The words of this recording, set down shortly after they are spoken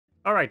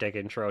Alright, take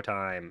intro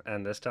time,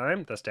 and this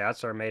time the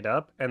stats are made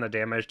up and the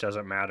damage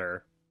doesn't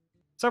matter.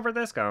 So for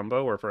this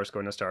combo, we're first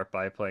going to start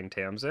by playing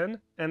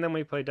Tamsin, and then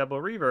we play double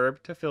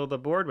reverb to fill the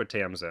board with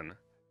Tamsin.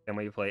 Then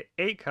we play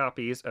 8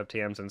 copies of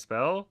Tamsin's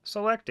spell,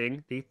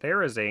 selecting the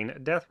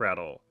Therazane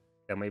Deathrattle.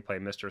 Then we play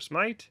Mr.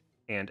 Smite,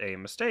 and a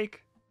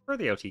mistake for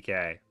the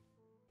OTK.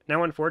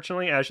 Now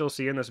unfortunately, as you'll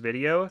see in this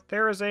video,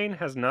 Therazane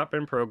has not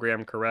been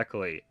programmed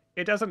correctly.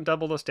 It doesn't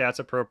double the stats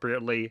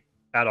appropriately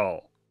at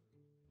all.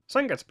 So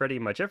I think that's pretty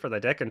much it for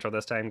the deck intro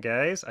this time,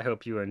 guys. I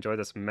hope you enjoy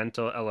this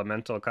mental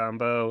elemental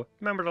combo.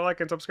 Remember to like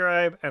and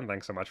subscribe, and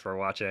thanks so much for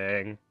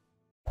watching.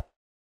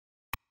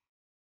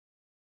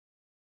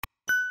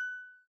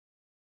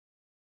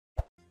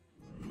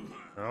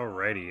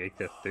 Alrighty, a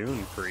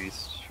Cthulhu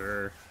Priest,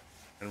 sure.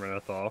 And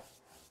Renethal.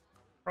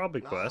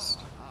 Probably quest.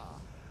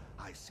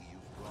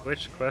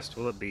 Which quest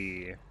will it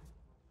be?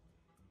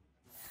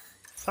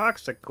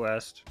 Toxic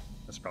quest.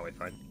 That's probably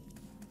fine,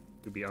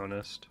 to be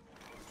honest.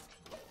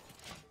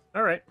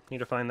 Alright, need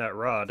to find that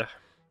rod.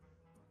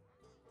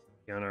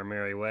 Be on our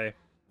merry way.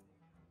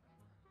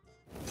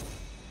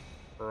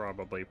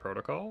 Probably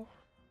protocol.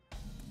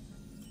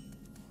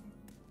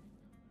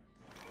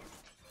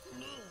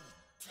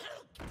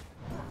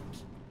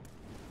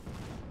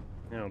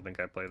 I don't think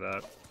I play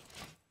that.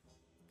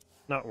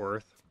 Not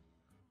worth.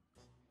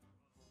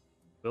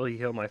 Will he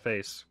heal my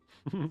face?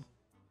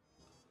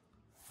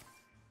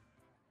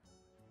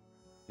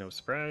 No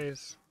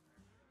surprise.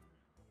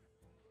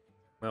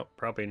 Well,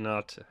 probably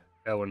not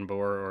Elwenbor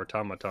or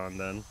Automaton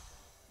then.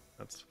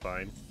 That's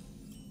fine.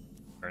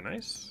 Very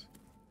nice.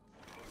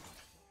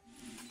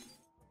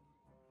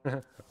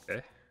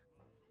 Okay.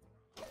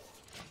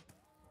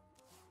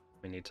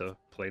 We need to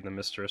play the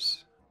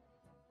Mistress.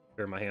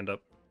 Clear my hand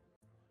up.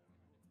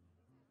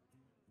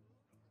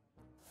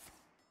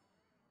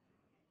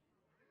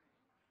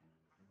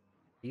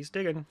 He's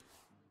digging.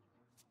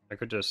 I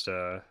could just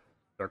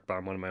Dark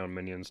Bomb one of my own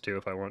minions too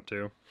if I want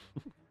to.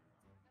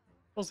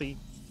 We'll see.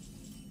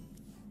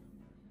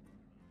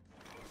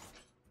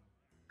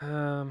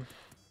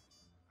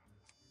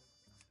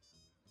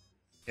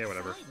 Yeah,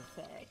 whatever.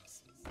 Side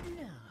effects?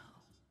 No.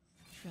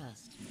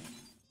 Trust me.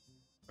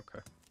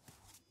 Okay.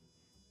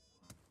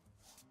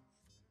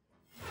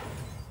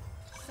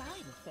 Side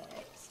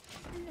effects?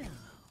 No.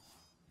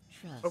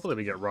 Trust Hopefully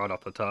we get Rod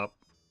off the top.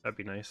 That'd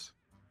be nice.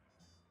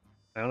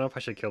 I don't know if I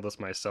should kill this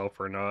myself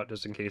or not,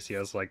 just in case he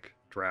has, like,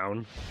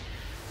 Drown.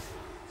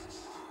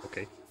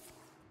 Okay.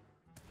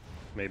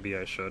 Maybe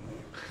I should.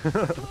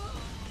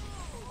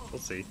 We'll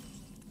see.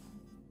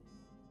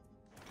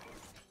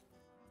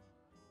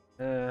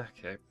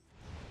 Okay.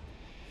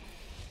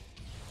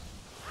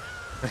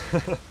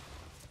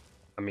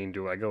 I mean,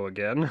 do I go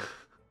again?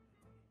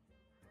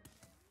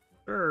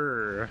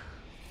 Sure.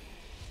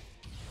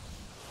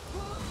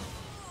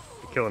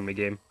 You're killing me,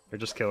 game. You're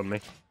just killing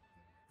me.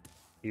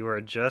 You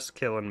are just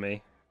killing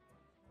me.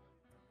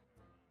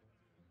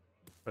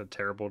 What a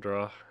terrible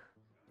draw.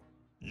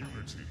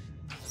 Unity.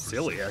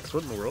 Silly X,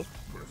 what in the world?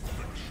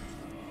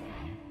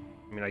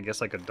 I mean, I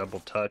guess I could double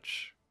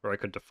touch, or I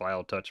could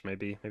defile touch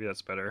maybe. Maybe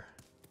that's better.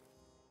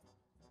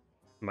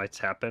 Might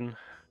tap in.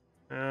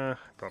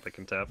 Probably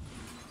can tap.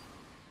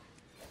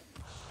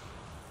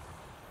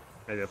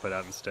 Maybe I put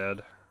out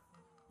instead.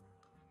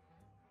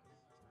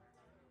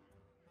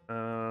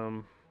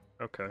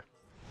 Okay.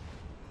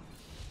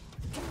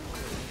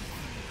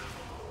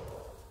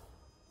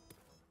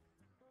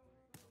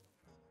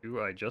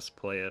 Do I just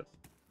play it?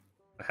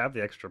 I have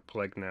the extra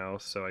plague now,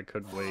 so I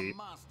could wait.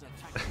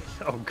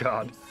 Oh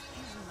god.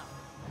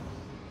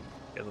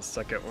 Get the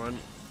second one.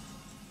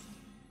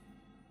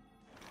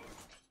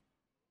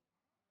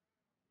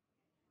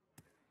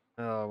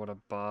 Oh, what a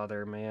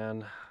bother,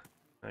 man.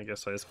 I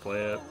guess I just play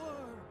it.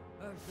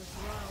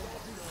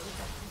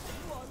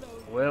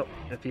 Well,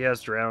 if he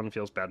has Drown,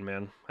 feels bad,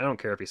 man. I don't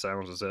care if he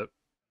silences it,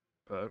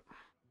 but...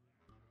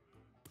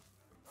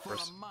 Of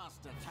course.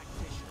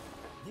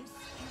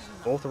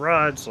 Both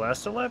rods,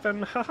 last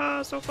 11.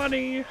 Haha, so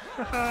funny.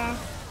 Haha.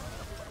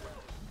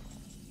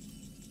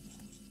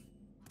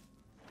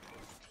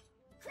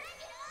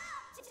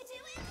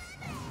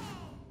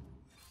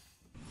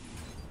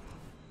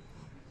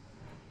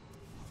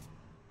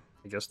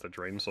 I guess the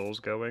Drain Soul's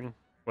going.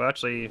 Well,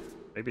 actually,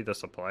 maybe the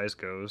Supplies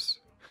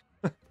goes.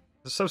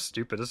 It's so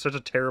stupid. It's such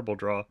a terrible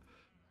draw.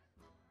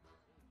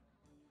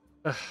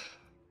 I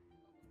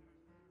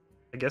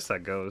guess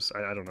that goes.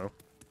 I don't know.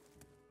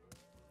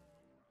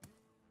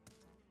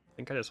 I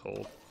think I just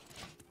hold.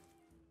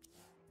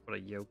 What a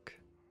yoke.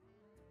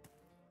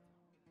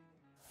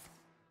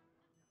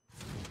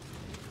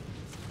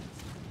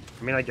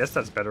 I mean, I guess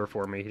that's better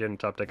for me. He didn't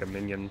top deck a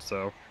minion,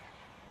 so...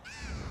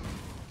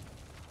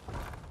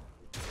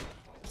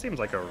 Seems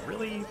like a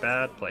really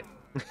bad play.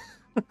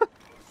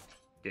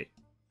 Okay. I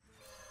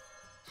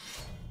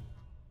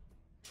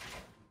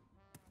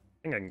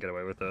think I can get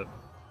away with it.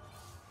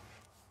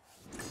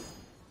 I'm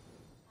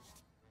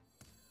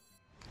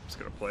just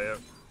gonna play it.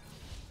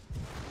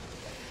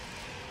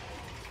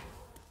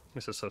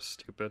 This is so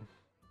stupid.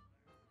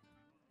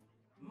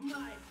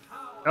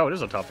 Oh, it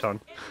is a top ton.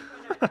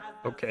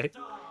 Okay.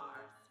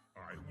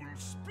 I will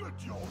split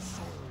your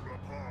soul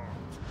apart.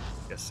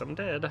 Guess I'm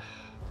dead.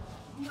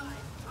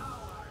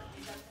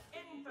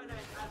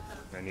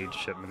 I need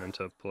shipment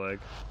into Plague.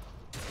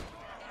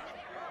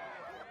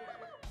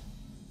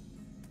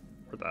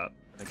 For that,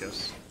 I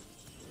guess.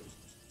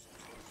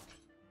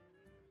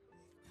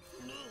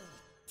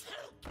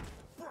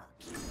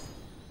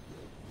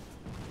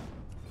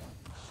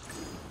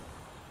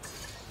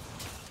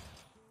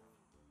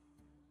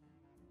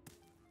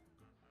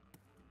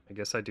 I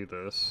guess I do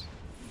this.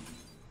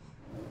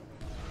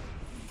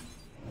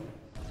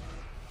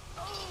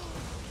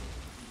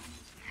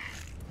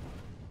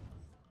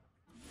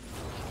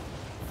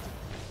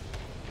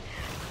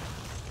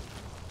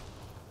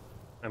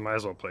 I might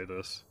as well play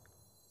this.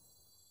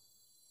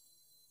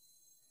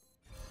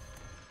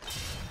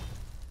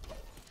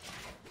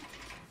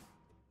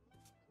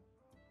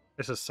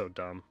 This is so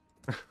dumb.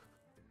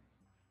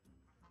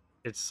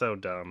 It's so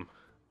dumb.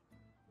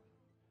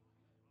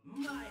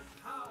 My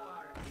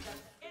power is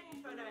as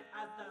infinite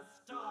as the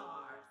stars.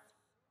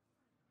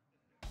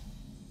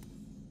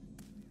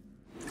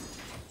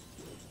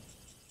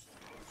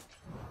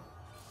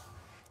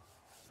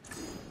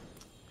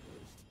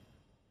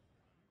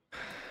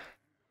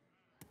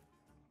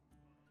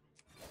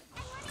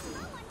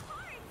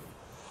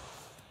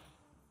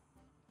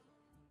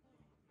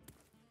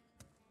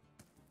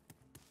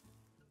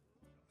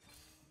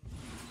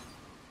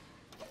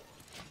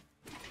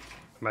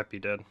 Might be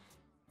dead.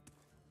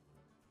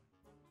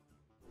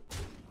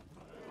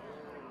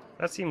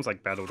 That seems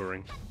like battle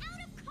during.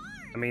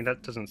 I mean,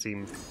 that doesn't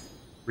seem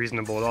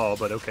reasonable at all,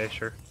 but okay,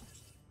 sure.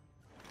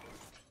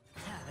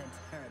 Haven't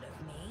heard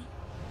of me?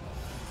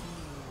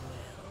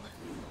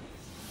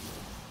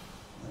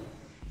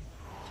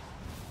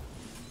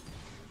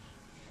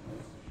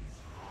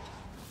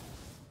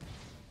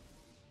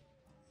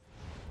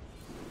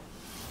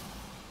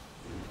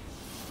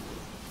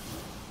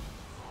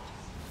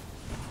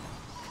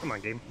 Come on,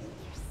 game.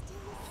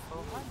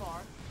 Oh, hi,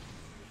 Mark.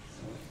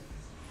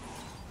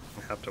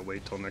 I have to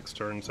wait till next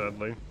turn,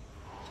 sadly.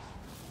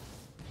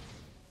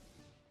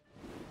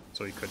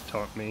 So he could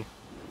taunt me.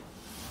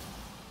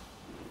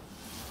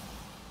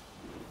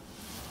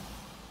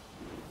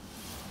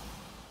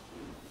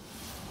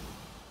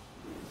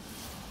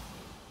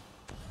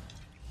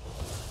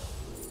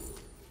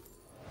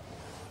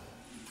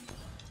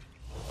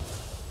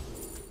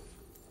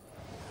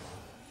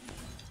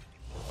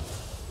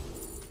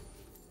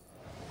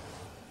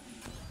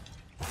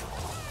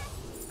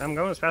 I'm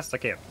going as fast as I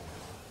can.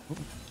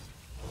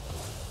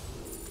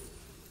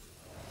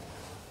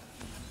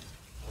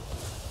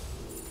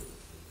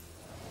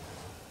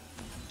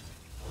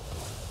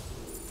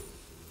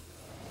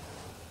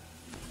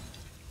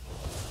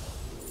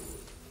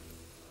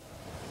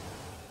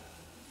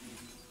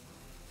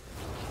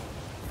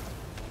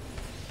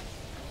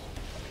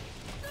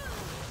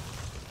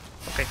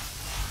 Okay.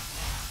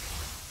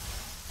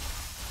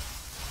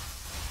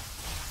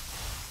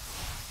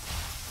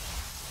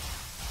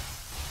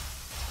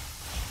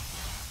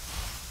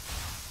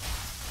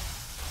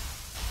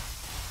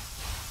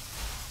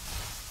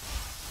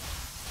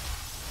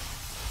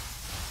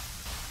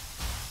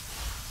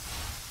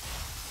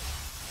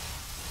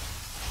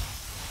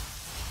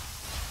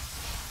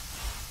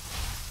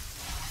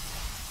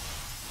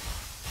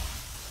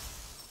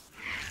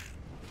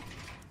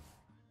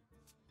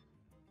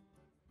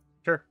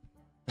 Sure.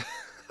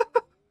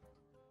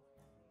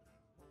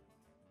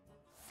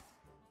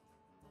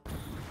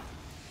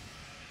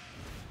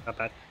 Not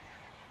bad.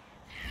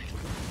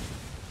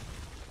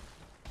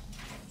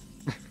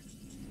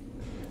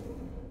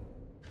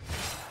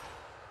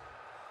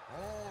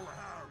 All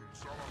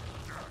hands are on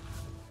deck.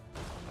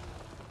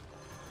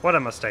 What a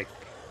mistake.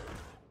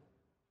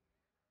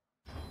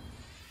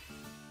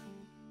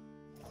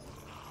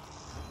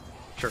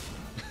 Sure.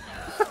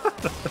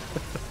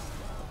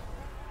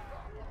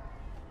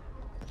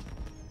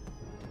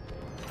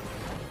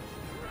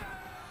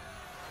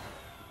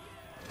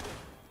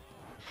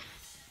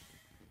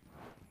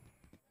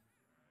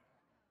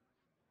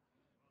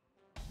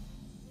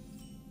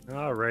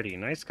 Alrighty,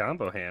 nice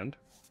combo hand.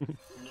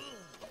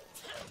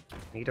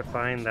 Need to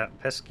find that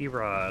pesky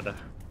rod.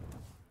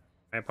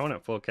 My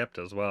opponent full kept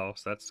as well,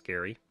 so that's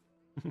scary.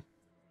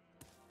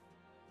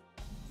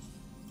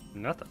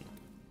 Nothing.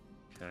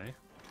 Okay.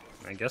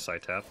 I guess I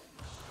tap.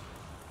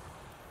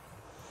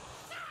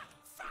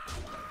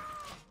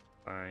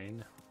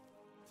 Fine.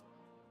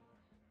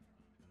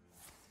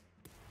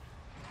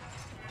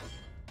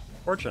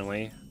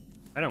 Fortunately,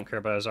 I don't care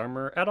about his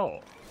armor at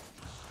all.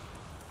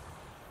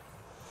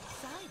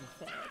 Side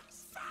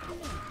effects?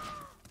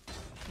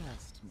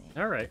 Trust me.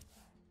 Alright.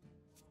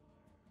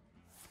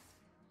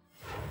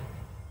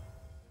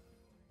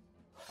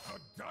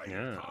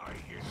 Yeah.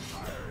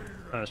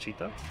 Cheat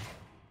though.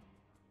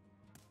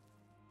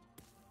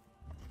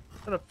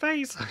 For the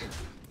face!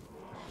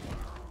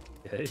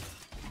 Okay.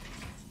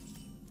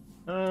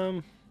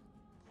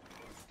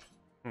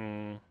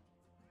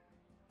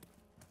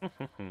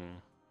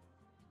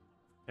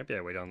 Maybe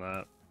I wait on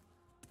that.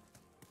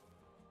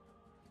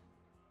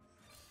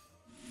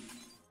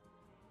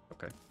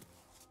 Okay.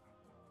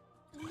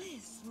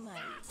 This might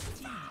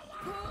sting.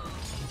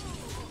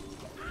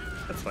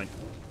 That's fine.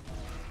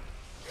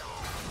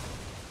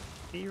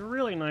 Be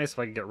really nice if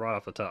I could get Rod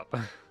off the top.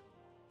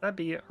 That'd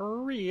be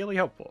really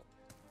helpful.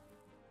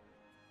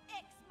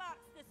 X marks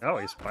the Oh,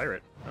 spot. he's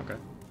pirate. Okay.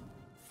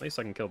 At least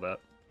I can kill that.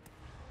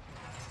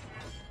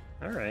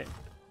 Alright.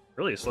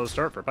 Really a slow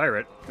start for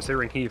pirate,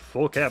 considering he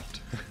full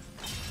kept.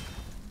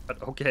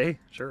 But okay,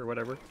 sure,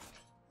 whatever.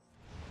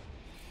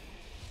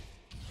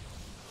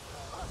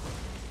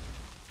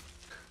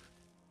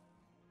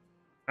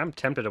 I'm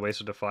tempted to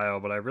waste a Defile,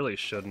 but I really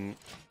shouldn't.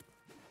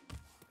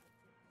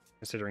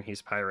 Considering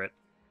he's pirate.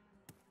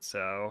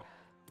 So...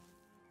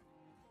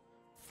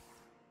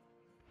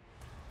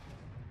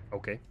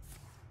 okay.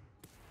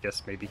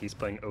 Guess maybe he's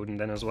playing Odin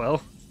then as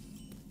well.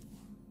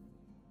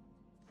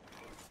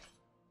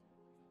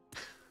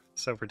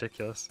 So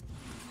ridiculous.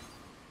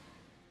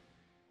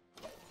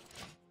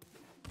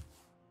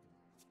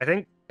 I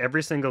think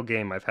every single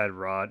game I've had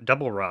Rod,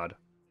 double Rod,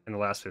 in the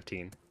last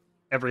 15.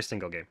 Every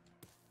single game.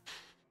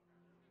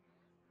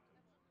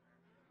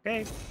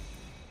 Okay.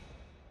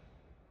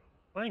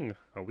 Playing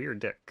a weird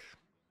deck.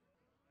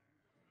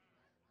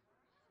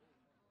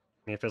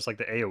 I mean, if it's like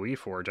the AoE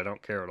Forge, I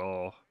don't care at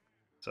all.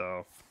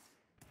 So...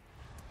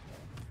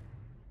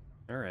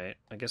 alright,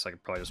 I guess I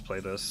could probably just play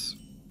this.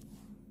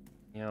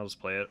 Yeah, I'll just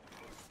play it.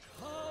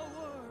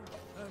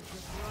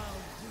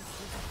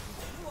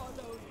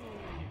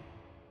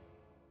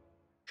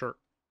 Sure.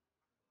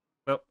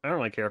 Well, I don't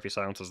really care if he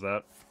silences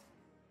that.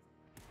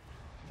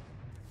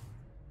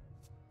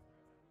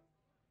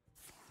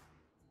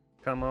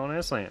 Come on,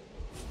 Aslant.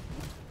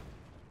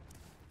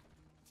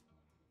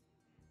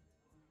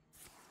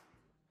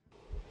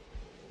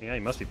 Yeah, he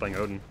must be playing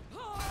Odin.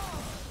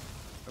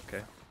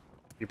 Okay.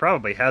 He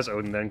probably has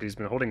Odin then, because he's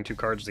been holding 2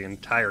 cards the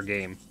entire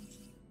game.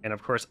 And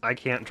of course, I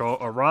can't draw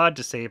a Rod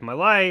to save my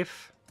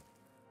life.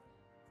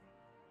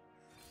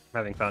 I'm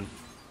having fun.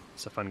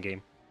 It's a fun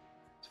game.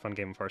 It's a fun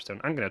game of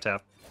Hearthstone. I'm gonna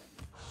tap.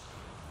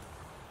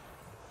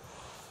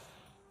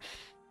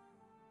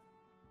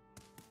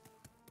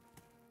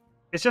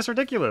 It's just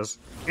ridiculous.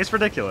 It's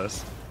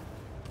ridiculous.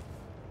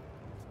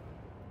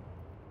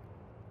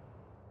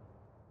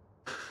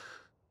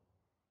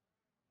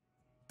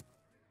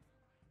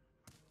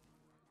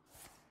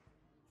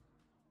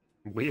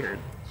 Weird.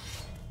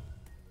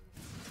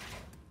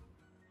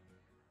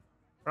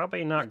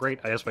 Probably not great.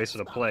 I just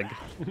wasted a plague.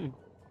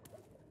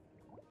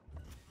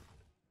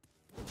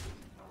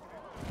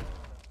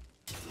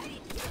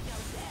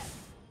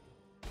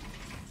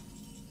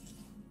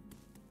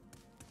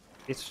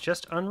 It's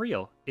just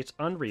unreal. It's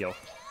unreal.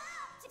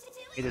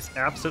 It is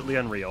absolutely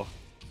unreal.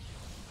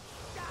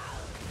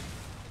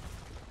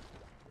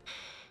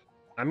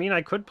 I mean,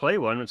 I could play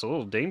one. It's a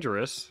little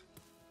dangerous.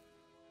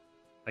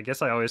 I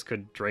guess I always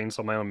could drain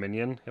some of my own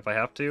minion if I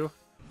have to.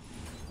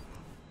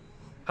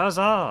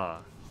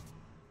 Huzzah!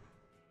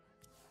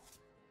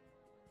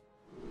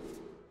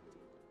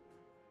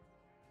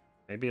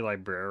 Maybe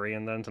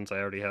Librarian then, since I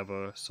already have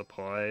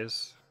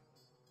supplies.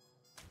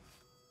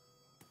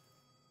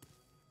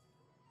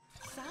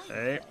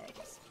 Okay.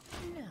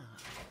 No.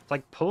 It's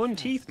like pulling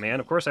teeth, man.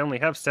 Of course, I only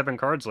have 7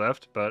 cards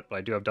left, but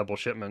I do have double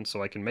shipment,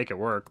 so I can make it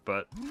work,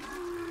 but...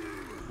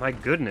 my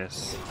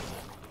goodness.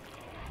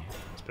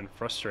 It's been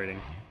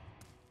frustrating.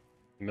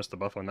 You missed the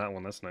buff on that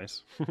one, that's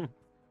nice.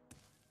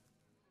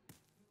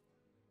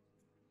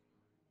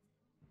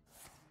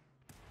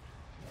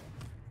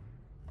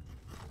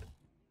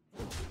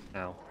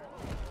 Ow.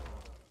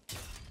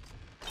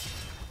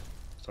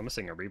 So I'm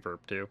missing a reverb,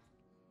 too.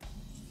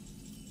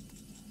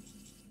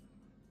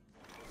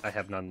 I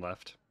have none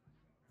left.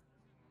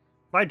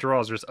 My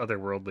draws are just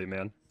otherworldly,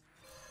 man.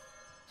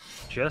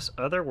 Just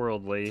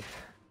otherworldly.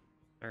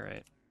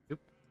 Alright. Oop.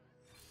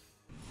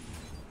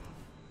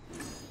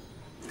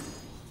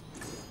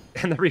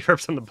 And the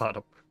reverb's on the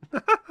bottom.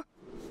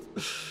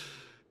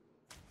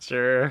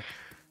 Sure.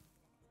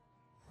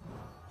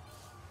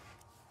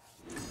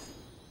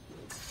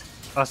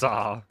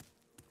 Huzzah!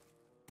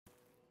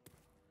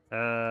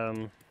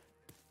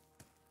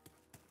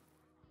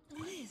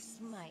 This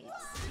might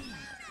sting.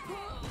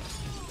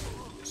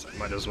 So I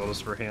might as well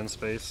just for hand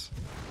space.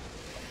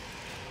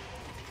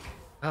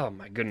 Oh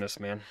my goodness,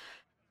 man.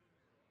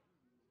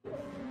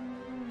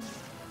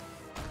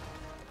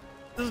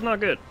 This is not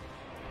good.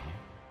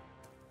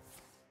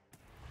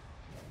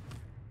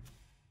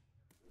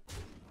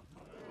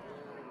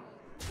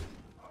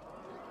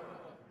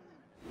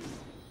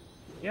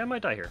 Yeah, I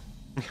might die here.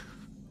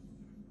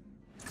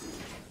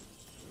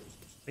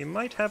 We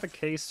might have a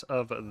case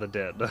of the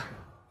dead.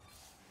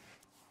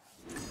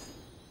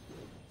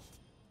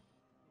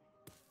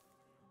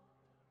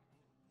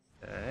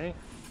 Okay.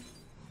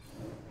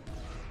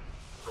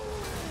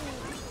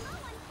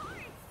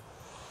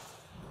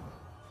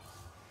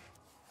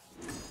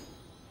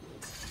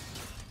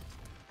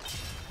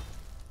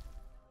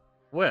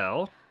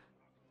 Well,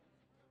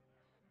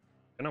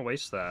 gonna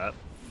waste that.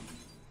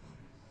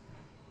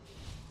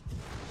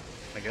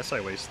 I guess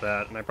I waste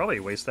that, and I probably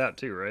waste that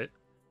too, right?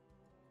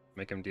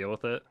 Make him deal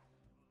with it.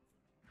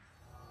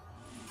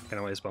 Can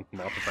always bump him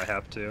off if I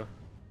have to.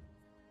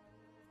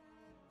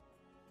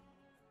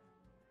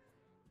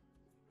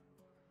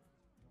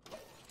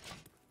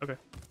 Okay.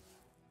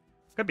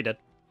 Could be dead.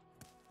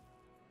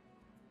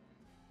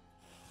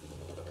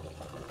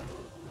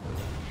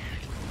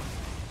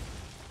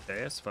 Okay,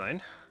 that's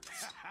fine.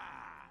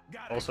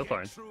 Also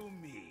fine.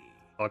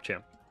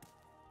 PogChamp.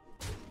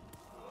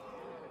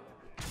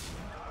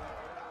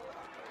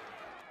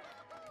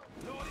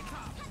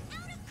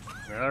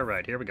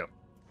 Alright, here we go.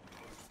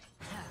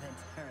 Haven't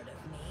heard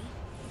of me.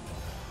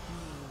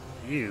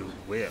 You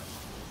will.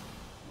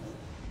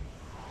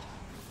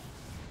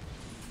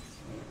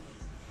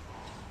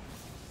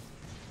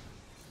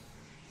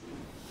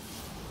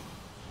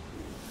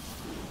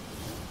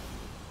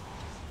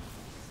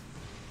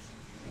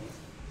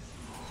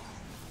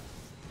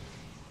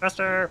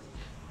 Faster!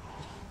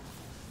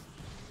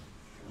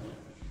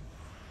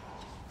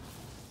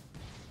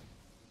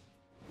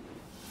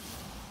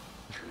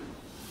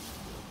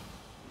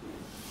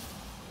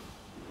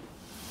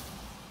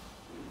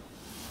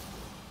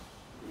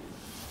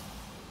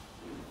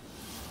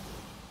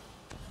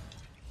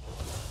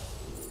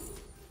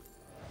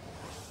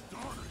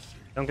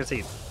 Don't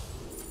concede.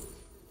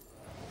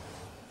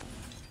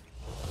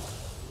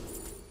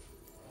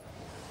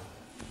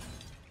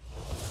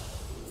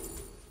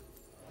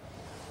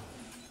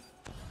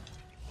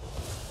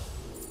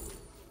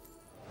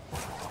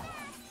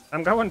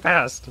 I'm going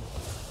fast.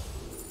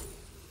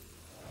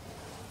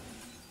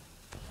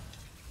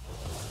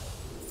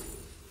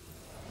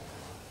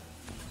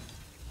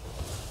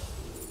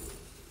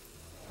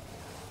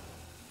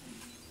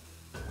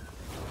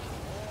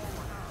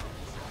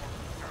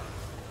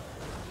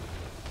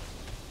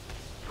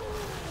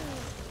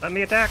 Let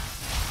me attack.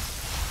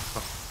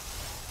 Oh.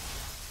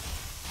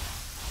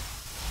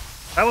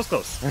 That was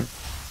close.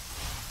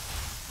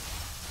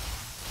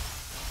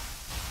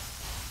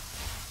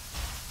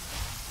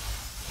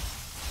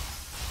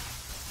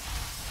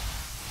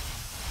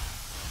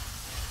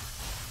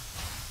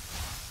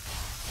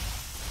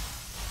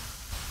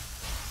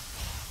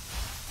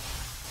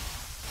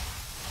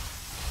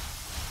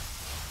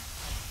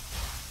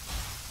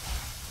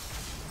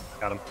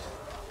 Got him.